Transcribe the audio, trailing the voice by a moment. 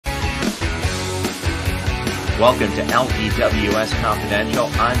Welcome to LVWS Confidential.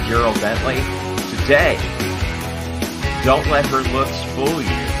 I'm Gerald Bentley. Today, don't let her looks fool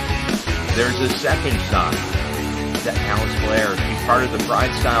you. There's a second side to Alice Blair. She's part of the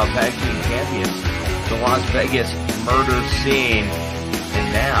Pride Style Tag Team Champions, the Las Vegas murder scene.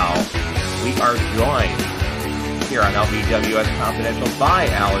 And now, we are joined here on LVWS Confidential by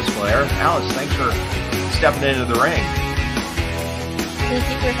Alice Blair. Alice, thanks for stepping into the ring. Thank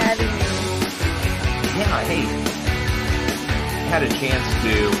you for having me. Yeah, hey, had a chance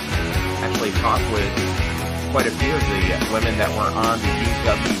to actually talk with quite a few of the women that were on the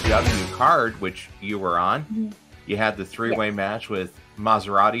UWW card, which you were on. Mm-hmm. You had the three-way match with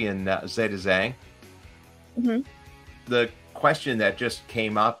Maserati and Zeta Zhang. Mm-hmm. The question that just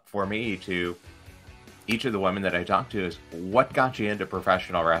came up for me to each of the women that I talked to is, what got you into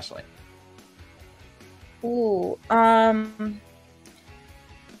professional wrestling? Ooh,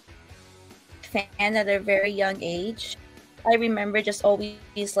 fan at a very young age. I remember just always,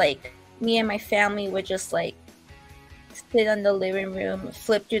 like, me and my family would just, like, sit on the living room,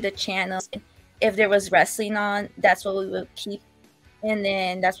 flip through the channels. If there was wrestling on, that's what we would keep, and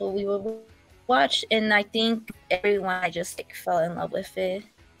then that's what we would watch. And I think everyone, I just, like, fell in love with it.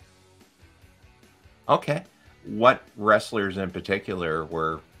 Okay. What wrestlers in particular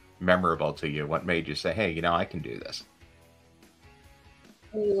were memorable to you? What made you say, hey, you know, I can do this?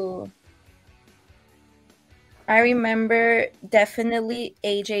 Ooh. I remember definitely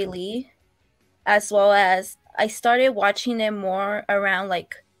AJ Lee, as well as I started watching it more around,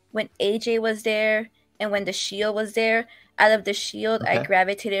 like, when AJ was there and when the Shield was there. Out of the Shield, okay, I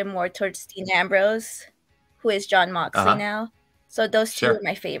gravitated more towards Dean Ambrose, who is John Moxley now. So those two are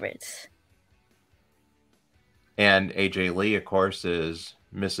my favorites. And AJ Lee, of course, is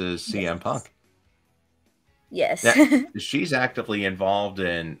Mrs. CM Punk. Yes. Now, she's actively involved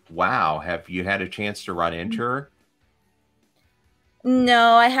in WoW. Have you had a chance to run into her?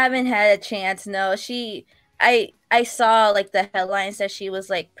 No, I haven't had a chance. No, I saw, like, the headlines that she was,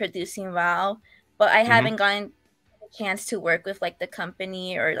 like, producing WoW, but I haven't gotten a chance to work with, like, the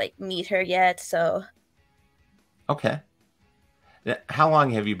company or, like, meet her yet. So. Okay. How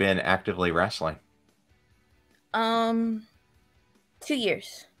long have you been actively wrestling? 2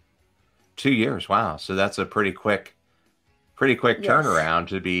 years. 2 years. Wow. So that's a pretty quick turnaround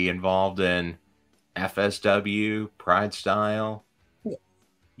to be involved in FSW, Pride Style,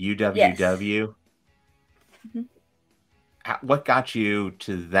 UWW. Yes. What got you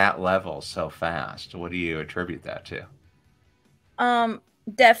to that level so fast? What do you attribute that to?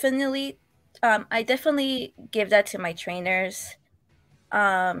 Definitely. I definitely give that to my trainers.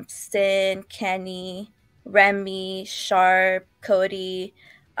 Sin, Kenny, Remy, Sharp, Cody.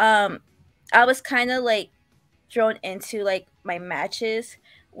 I was kind of, like, thrown into, like, my matches,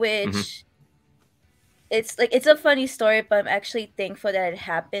 which it's a funny story, but I'm actually thankful that it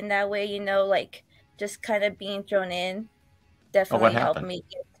happened that way. You know, like, just kind of being thrown in definitely helped me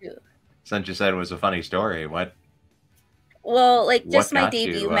get to. Since you said it was a funny story, what? Well, like, just my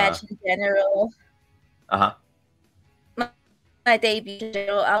debut match in general. My debut in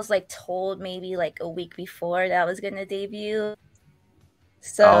general, I was, like, told maybe, like, a week before that I was gonna debut.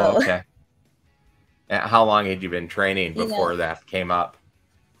 So. Oh, okay. How long had you been training before that came up?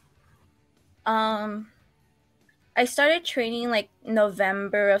 I started training, like,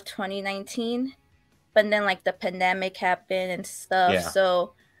 November of 2019, but then, like, the pandemic happened and stuff. Yeah.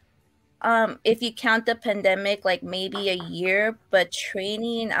 So, if you count the pandemic, like, maybe a year, but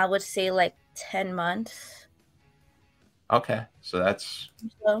training, I would say, like, 10 months. Okay, so that's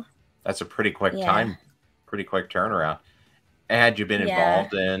a pretty quick time, pretty quick turnaround. Had you been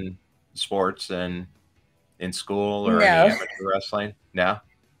involved in sports and in school or any amateur wrestling? No?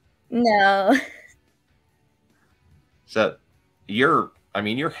 No. So you're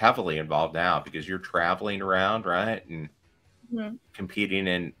heavily involved now because you're traveling around, right? And competing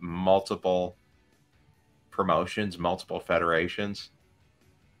in multiple promotions, multiple federations.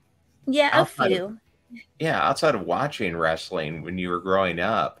 Yeah, a few. Outside of watching wrestling when you were growing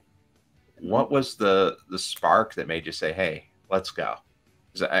up, what was the spark that made you say, hey, let's go?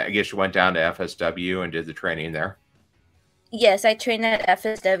 I guess you went down to FSW and did the training there. Yes, I trained at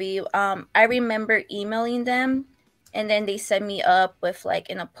FSW. I remember emailing them, and then they set me up with, like,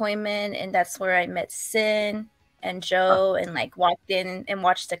 an appointment, and that's where I met Sin and Joe and, like, walked in and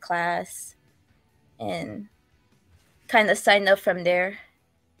watched the class and kind of signed up from there.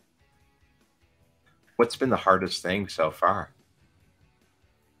 What's been the hardest thing so far?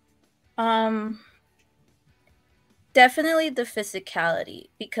 Definitely the physicality,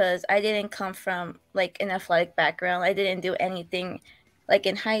 because I didn't come from, like, an athletic background. I didn't do anything, like,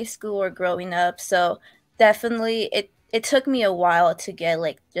 in high school or growing up. So definitely it took me a while to get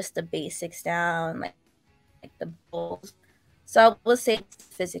like just the basics down, like the goals. So I would say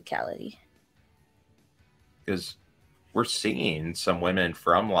physicality. Because we're seeing some women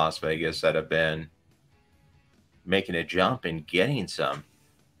from Las Vegas that have been making a jump and getting some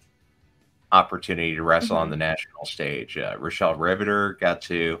opportunity to wrestle on the national stage. Rochelle Riveter got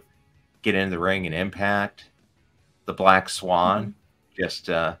to get into the ring and Impact. The Black Swan just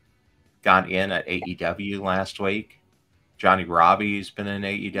got in at AEW last week. Johnny Robbie's been in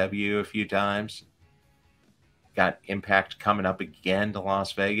AEW a few times. Got Impact coming up again to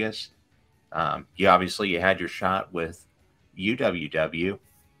Las Vegas. You had your shot with UWW.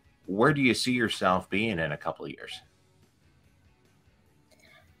 Where do you see yourself being in a couple of years?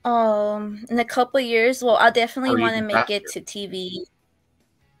 In a couple of years, well, I'll definitely want to make it to TV.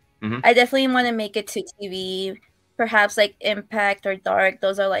 I definitely want to make it to TV, perhaps like Impact or Dark.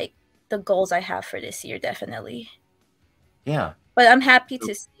 Those are like the goals I have for this year, definitely. Yeah. But I'm happy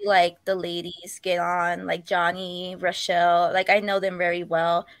to see like the ladies get on, like Johnny, Rochelle. Like I know them very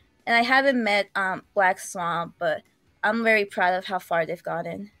well. And I haven't met Black Swan, but I'm very proud of how far they've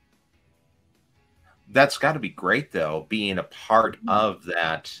gotten. That's got to be great though, being a part of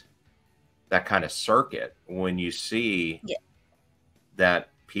that kind of circuit when you see that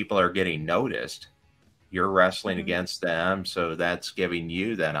people are getting noticed. You're wrestling against them, so that's giving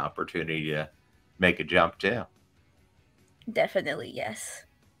you that opportunity to make a jump too. Definitely, yes.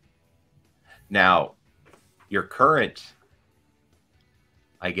 Now, your current,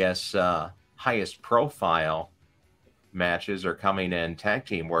 I guess, highest profile matches are coming in tag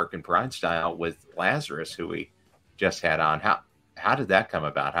team work and Pride Style with Lazarus, who we just had on. How did that come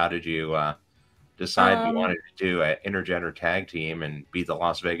about? How did you decide you wanted to do an intergender tag team and be the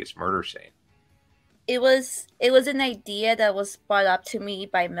Las Vegas murder scene? It was an idea that was brought up to me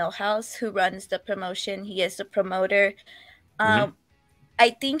by Millhouse, who runs the promotion. He is the promoter. I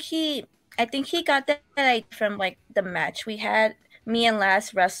think he got that idea from like the match we had. Me and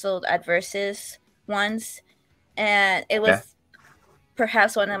Laz wrestled at Versus once, and it was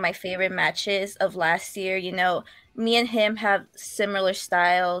perhaps one of my favorite matches of last year. You know, me and him have similar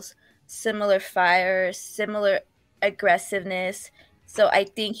styles, similar fire, similar aggressiveness. So I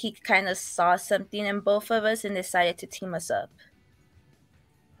think he kind of saw something in both of us and decided to team us up.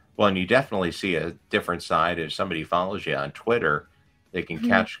 Well, and you definitely see a different side. If somebody follows you on Twitter, they can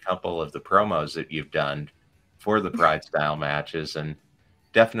catch a couple of the promos that you've done for the Pride Style matches, and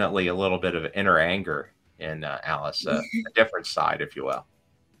definitely a little bit of inner anger in Alice, a different side, if you will.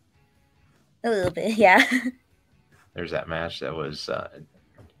 A little bit, yeah. There's that match that was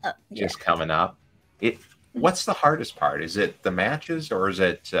just coming up. What's the hardest part? Is it the matches, or is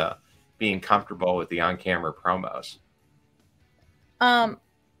it being comfortable with the on-camera promos?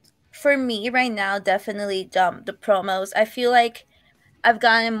 For me right now, definitely the promos. I feel like I've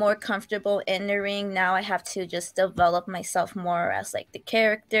gotten more comfortable in the ring. Now I have to just develop myself more as like the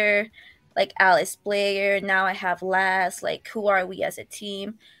character, like Alice, Blair. Now I have Laz. Like, who are we as a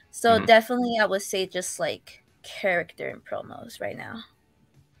team? So definitely I would say just like character and promos right now.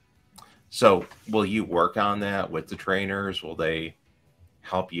 So will you work on that with the trainers? Will they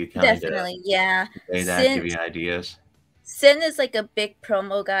help you kind of definitely, yeah, say that, give you ideas? Sin is like a big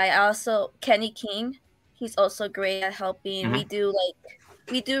promo guy. Also, Kenny King, he's also great at helping. We do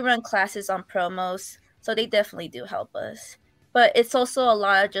run classes on promos, so they definitely do help us. But it's also a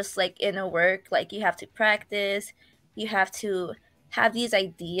lot of just like inner work. Like you have to practice, you have to have these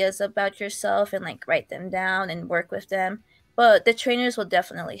ideas about yourself and like write them down and work with them. But the trainers will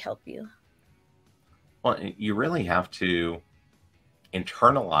definitely help you. Well, you really have to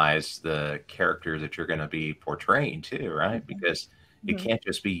internalize the character that you're going to be portraying too, right? Because it can't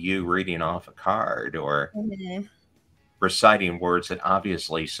just be you reading off a card or reciting words that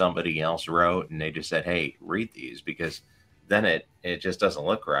obviously somebody else wrote and they just said, hey, read these, because then it just doesn't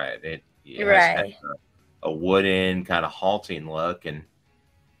look right. It has a wooden kind of halting look, and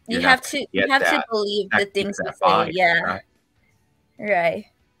you have to believe the things you say. Yeah. Right.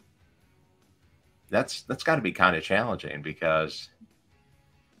 That's got to be kind of challenging because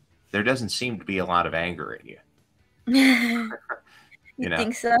there doesn't seem to be a lot of anger in you. You know?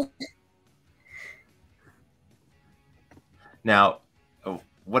 Think so? Now,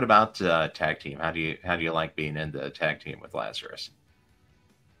 what about tag team? How do you like being in the tag team with Lazarus?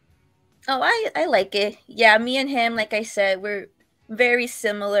 Oh, I like it. Yeah, me and him, like I said, we're very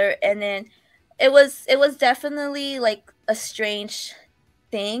similar, and then it was definitely like a strange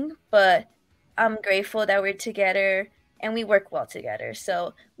thing, but I'm grateful that we're together and we work well together.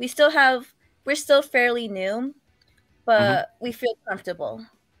 So we're still fairly new, but we feel comfortable.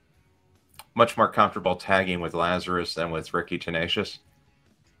 much more comfortable tagging with Lazarus than with Ricky Tenacious?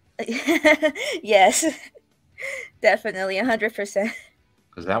 Yes, definitely 100%.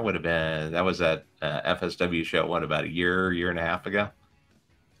 Because that would have been, that was that FSW show, what, about a year and a half ago?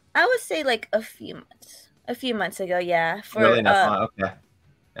 I would say like a few months ago. Yeah, Really? for Not long? Okay.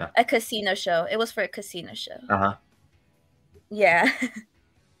 Yeah. a casino show. It was for a casino show. Uh-huh. Yeah.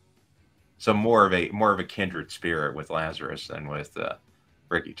 So more of a kindred spirit with Lazarus than with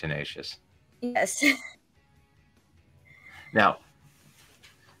Ricky Tenacious. Yes. Now,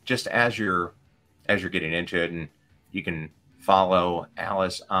 just as you're getting into it, and you can follow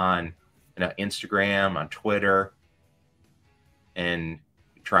Alice on Instagram, on Twitter, and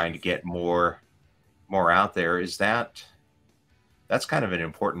trying to get more out there. Is that's kind of an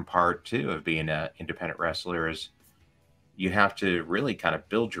important part too of being an independent wrestler, is you have to really kind of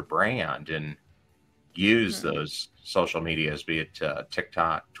build your brand and use those social medias, be it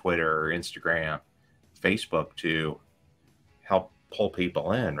TikTok, Twitter, Instagram, Facebook, to help pull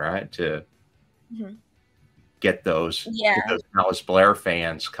people in, right? To get those Alice Blair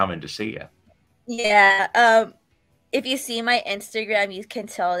fans coming to see you. Yeah. If you see my Instagram, you can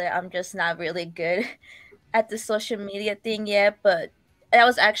tell that I'm just not really good at the social media thing yet. But that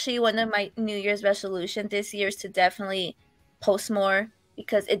was actually one of my New Year's resolution this year, is to definitely post more,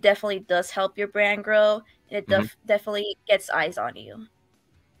 because it definitely does help your brand grow. And it definitely gets eyes on you.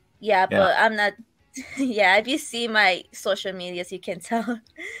 Yeah, but I'm not. Yeah, if you see my social medias, you can tell.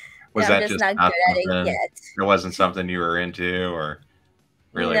 Was that I'm just just not good at it yet. It wasn't something you were into, or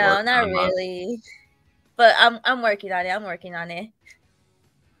really? No, not really. But I'm working on it. I'm working on it.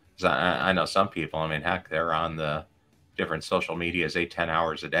 I know some people, I mean, heck, they're on the different social medias 8-10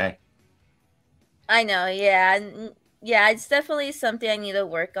 hours a day. I know, yeah. Yeah, it's definitely something I need to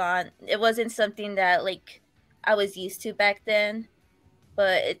work on. It wasn't something that like I was used to back then,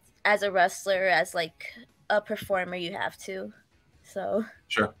 but it's, as a wrestler, as like a performer, you have to. So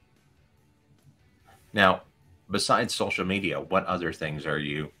sure. Now, besides social media, what other things are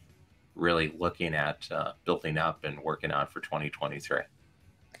you really looking at building up and working on for 2023?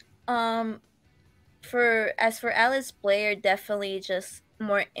 for Alice Blair, definitely just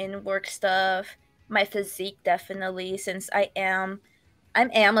more in work stuff. My physique, definitely, since I am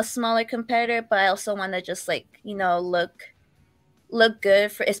a smaller competitor, but I also want to just like look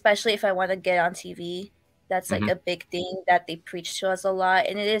good, for especially if I want to get on TV. That's like a big thing that they preach to us a lot,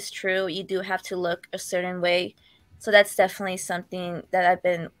 and it is true. You do have to look a certain way, so that's definitely something that I've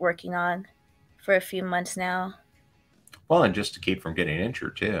been working on for a few months now. Well, and just to keep from getting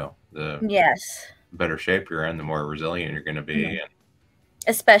injured too. The better shape you're in, the more resilient you're going to be. And,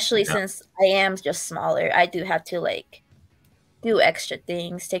 especially since I am just smaller, I do have to like do extra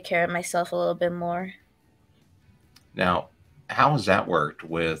things, take care of myself a little bit more. Now, how has that worked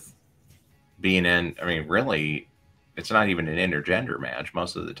with being in? I mean, really, it's not even an intergender match.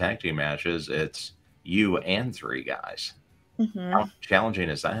 Most of the tag team matches, it's you and 3 guys. How challenging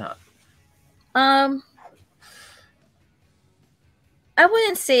is that? I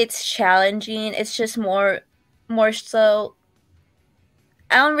wouldn't say it's challenging. It's just more so.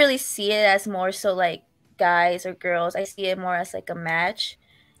 I don't really see it as more so like guys or girls. I see it more as like a match.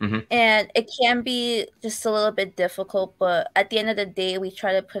 And it can be just a little bit difficult, but at the end of the day, we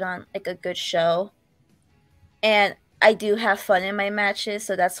try to put on like a good show. And I do have fun in my matches,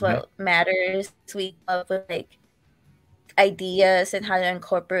 so that's what matters. We come up with like ideas and how to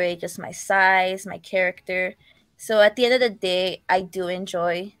incorporate just my size, my character. So at the end of the day, I do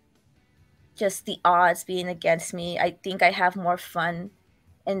enjoy just the odds being against me. I think I have more fun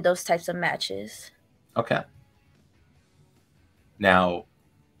in those types of matches. Okay. Now,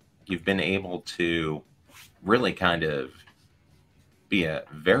 you've been able to really kind of be a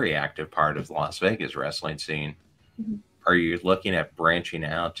very active part of the Las Vegas wrestling scene. Are you looking at branching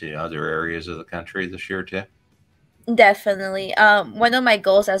out to other areas of the country this year too? Definitely. One of my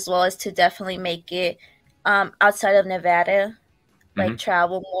goals as well is to definitely make it outside of Nevada, like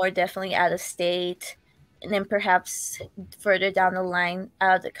travel more, definitely out of state, and then perhaps further down the line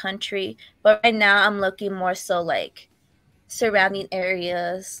out of the country. But right now I'm looking more so like surrounding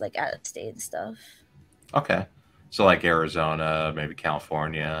areas, like out of state and stuff. Okay. So like Arizona, maybe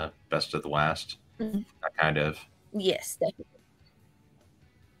California, best of the West, that kind of. Yes, definitely.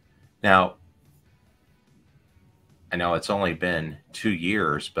 Now, I know it's only been 2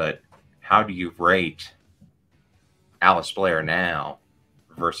 years, but how do you rate Alice Blair now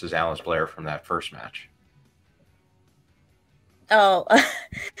versus Alice Blair from that first match? Oh,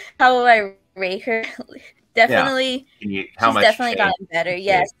 how will I rate her? Definitely, she's definitely gotten better.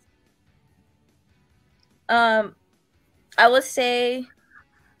 Yes. I would say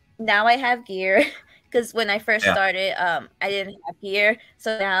now I have gear because when I first Yeah. started, I didn't have gear.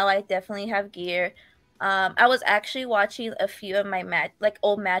 So now I definitely have gear. I was actually watching a few of my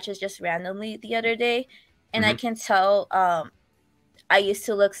old matches just randomly the other day, and I Hmm. can tell I used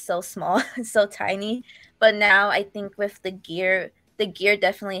to look so small, so tiny, but now I think with the gear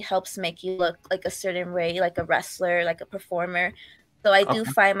definitely helps make you look like a certain way, like a wrestler, like a performer. So I do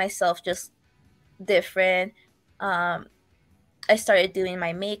Okay. find myself just different. Um, I started doing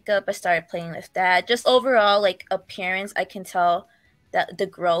my makeup. I started playing with that. Just overall, like appearance, I can tell that the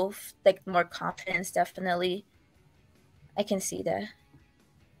growth, like more confidence, definitely. I can see that.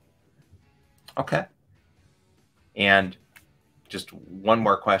 Okay. And just one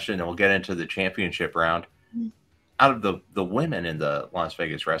more question, and we'll get into the championship round. Out of the women in the Las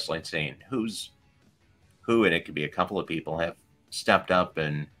Vegas wrestling scene, who, and it could be a couple of people, have stepped up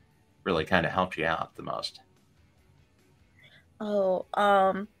and really kind of helped you out the most? Oh,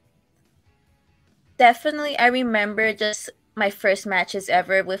 definitely. I remember just my first matches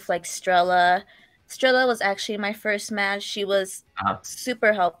ever with like Strella. Strella was actually my first match. She was Uh-huh.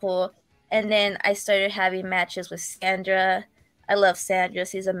 super helpful. And then I started having matches with Sandra. I love Sandra.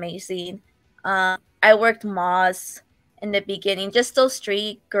 She's amazing. I worked Moz in the beginning, just those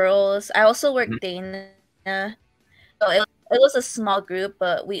three girls. I also Mhm. worked Dana. So it was a small group,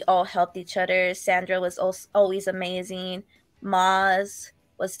 but we all helped each other. Sandra was also always amazing. Moz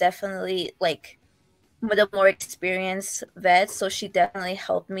was definitely like the more experienced vet, so she definitely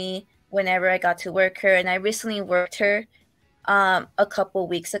helped me whenever I got to work her. And I recently worked her a couple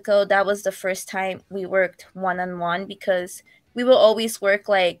weeks ago. That was the first time we worked one on one because we will always work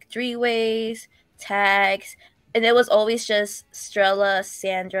like three ways, tags, and it was always just Strella,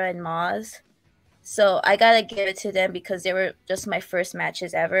 Sandra, and Maz. So I gotta give it to them because they were just my first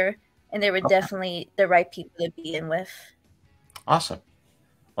matches ever, and they were Okay. definitely the right people to be in with. Awesome.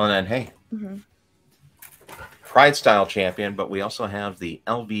 Well, then, hey, Mm-hmm. Pride Style champion, but we also have the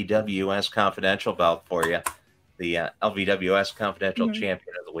LVWS Confidential belt for you, the LVWS Confidential Mm-hmm.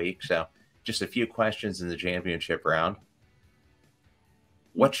 champion of the week. So, just a few questions in the championship round.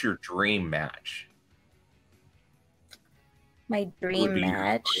 What's your dream match? My Who would dream be your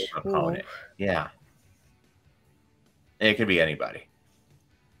dream match. Ooh. opponent? Yeah, it could be anybody.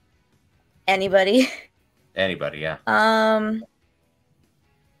 Anybody? Anybody, yeah. Um,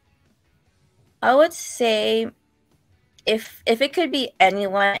 I would say if it could be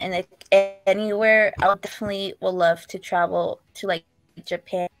anyone and anywhere, I would definitely would love to travel to like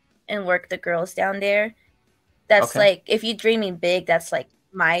Japan and work the girls down there. That's Okay. like if you dreaming big, that's like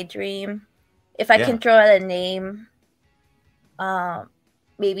my dream. If I Yeah. can throw out a name, um,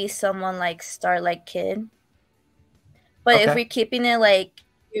 maybe someone like Starlight Kid. But if Okay. we're keeping it like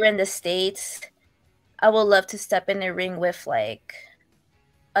here in the States, I would love to step in the ring with like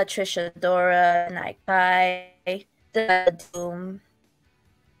a Trisha Dora, Nike, the Doom.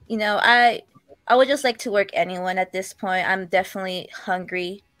 You know, I would just like to work anyone at this point. I'm definitely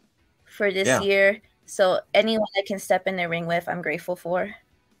hungry for this Yeah. year. So anyone I can step in the ring with, I'm grateful for.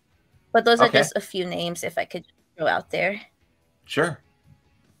 But those are Okay. just a few names if I could throw out there. Sure.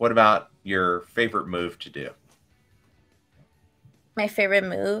 What about your favorite move to do? My favorite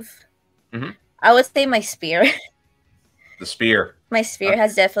move, Hmm. I would say my spear. The spear. My spear Okay.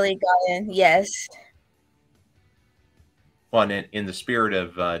 has definitely gotten yes. Well, and in the spirit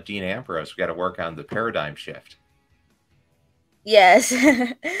of Dean Ambrose, we got to work on the paradigm shift. Yes.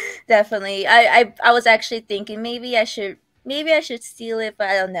 Definitely. I was actually thinking maybe I should steal it, but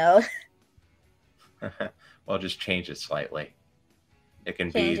I don't know. Well, just change it slightly. It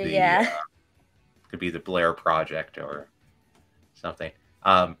can be Change it, the yeah. could be the Blair project or something.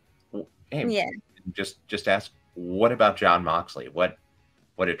 Hey, Yeah. just ask. What about John Moxley? What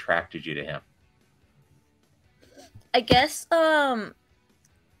attracted you to him? I guess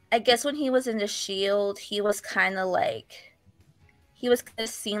I guess when he was in the Shield, he was kind of like he was kind of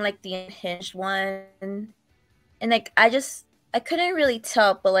seen like the unhinged one, and like I couldn't really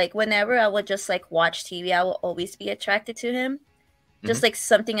tell, but like whenever I would just like watch TV, I would always be attracted to him. Hmm. Just like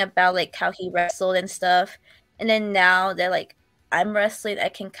something about like how he wrestled and stuff. And then now that like I'm wrestling, I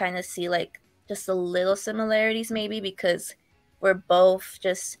can kind of see like just a little similarities maybe because we're both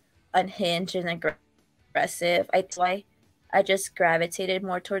just unhinged and aggressive. That's why I just gravitated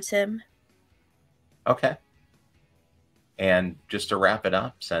more towards him. Okay. And just to wrap it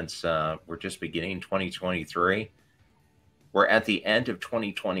up, since we're just beginning 2023, we're at the end of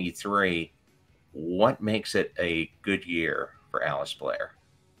 2023. What makes it a good year for Alice Blair?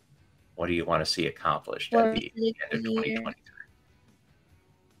 What do you want to see accomplished at For the the end of year, 2023?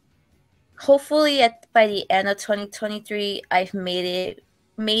 hopefully by the end of 2023, I've made it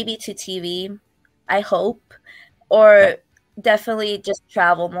maybe to TV, I hope, or Okay. definitely just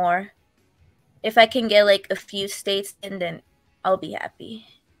travel more. If I can get like a few states in, then I'll be happy.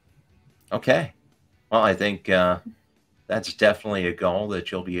 Okay. Well, I think that's definitely a goal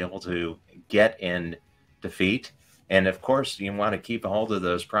that you'll be able to get in defeat. And of course, you want to keep a hold of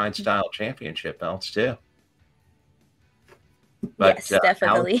those Pride Style Championship belts too. But Yes, Alex,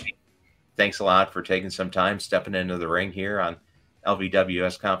 definitely. thanks a lot for taking some time stepping into the ring here on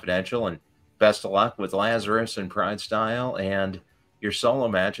LVWS Confidential, and best of luck with Lazarus and Pride Style and your solo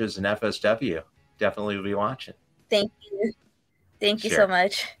matches in FSW. Definitely will be watching. Thank you. Thank you so Sure.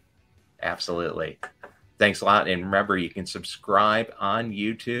 much. Absolutely. Thanks a lot. And remember, you can subscribe on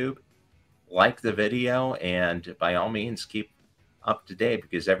YouTube, like the video, and by all means, keep up to date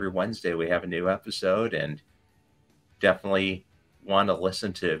because every Wednesday we have a new episode, and definitely want to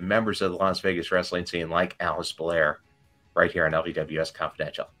listen to members of the Las Vegas wrestling scene like Alice Blair right here on LVWS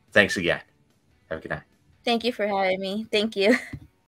Confidential. Thanks again. Have a good night. Thank you for having me. Thank you.